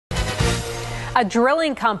A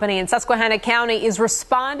drilling company in Susquehanna County is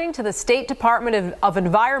responding to the State Department of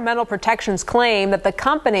Environmental Protection's claim that the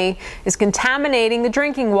company is contaminating the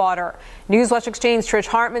drinking water. Newswatch Exchange Trish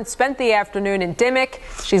Hartman spent the afternoon in Dimock.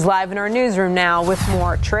 She's live in our newsroom now with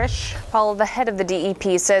more. Trish? Paul, the head of the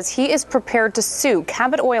DEP says he is prepared to sue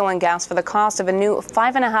Cabot Oil and Gas for the cost of a new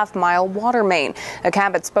 5.5-mile water main. A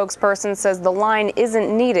Cabot spokesperson says the line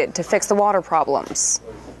isn't needed to fix the water problems.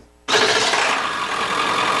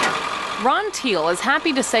 Ron Teal is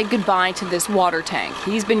happy to say goodbye to this water tank.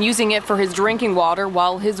 He's been using it for his drinking water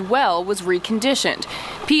while his well was reconditioned.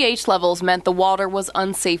 pH levels meant the water was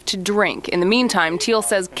unsafe to drink. In the meantime, Teal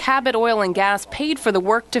says Cabot Oil and Gas paid for the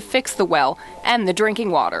work to fix the well and the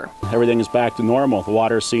drinking water. Everything is back to normal. The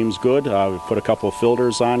water seems good. We put a couple of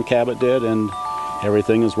filters on, Cabot did, and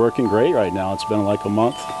everything is working great right now. It's been like a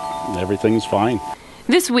month. Everything's fine.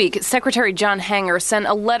 This week, Secretary John Hanger sent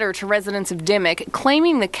a letter to residents of Dimock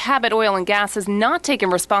claiming the Cabot Oil and Gas has not taken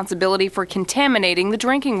responsibility for contaminating the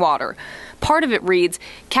drinking water. Part of it reads,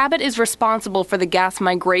 Cabot is responsible for the gas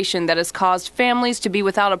migration that has caused families to be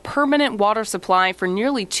without a permanent water supply for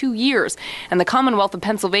nearly 2 years, and the Commonwealth of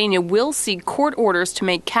Pennsylvania will seek court orders to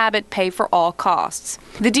make Cabot pay for all costs.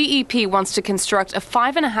 The DEP wants to construct a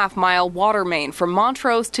 5.5-mile water main from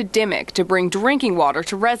Montrose to Dimock to bring drinking water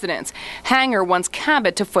to residents. Hanger wants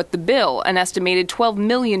Cabot to foot the bill, an estimated $12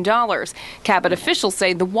 million. Cabot officials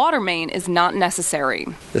say the water main is not necessary.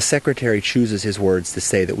 The Secretary chooses his words to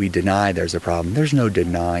say that we deny there's a problem. There's no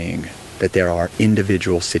denying that there are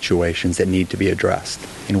individual situations that need to be addressed,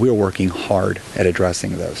 and we're working hard at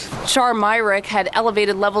addressing those. Char Myrick had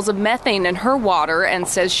elevated levels of methane in her water and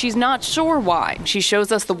says she's not sure why. She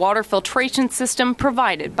shows us the water filtration system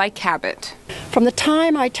provided by Cabot. From the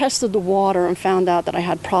time I tested the water and found out that I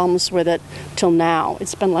had problems with it till now,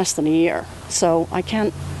 it's been less than a year. So I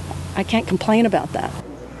can't complain about that.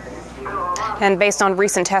 And based on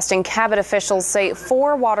recent testing, Cabot officials say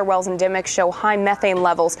 4 water wells in Dimock show high methane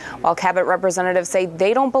levels, while Cabot representatives say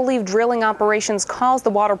they don't believe drilling operations caused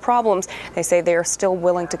the water problems. They say they are still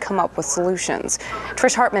willing to come up with solutions.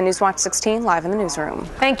 Trish Hartman, Newswatch 16, live in the newsroom.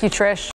 Thank you, Trish.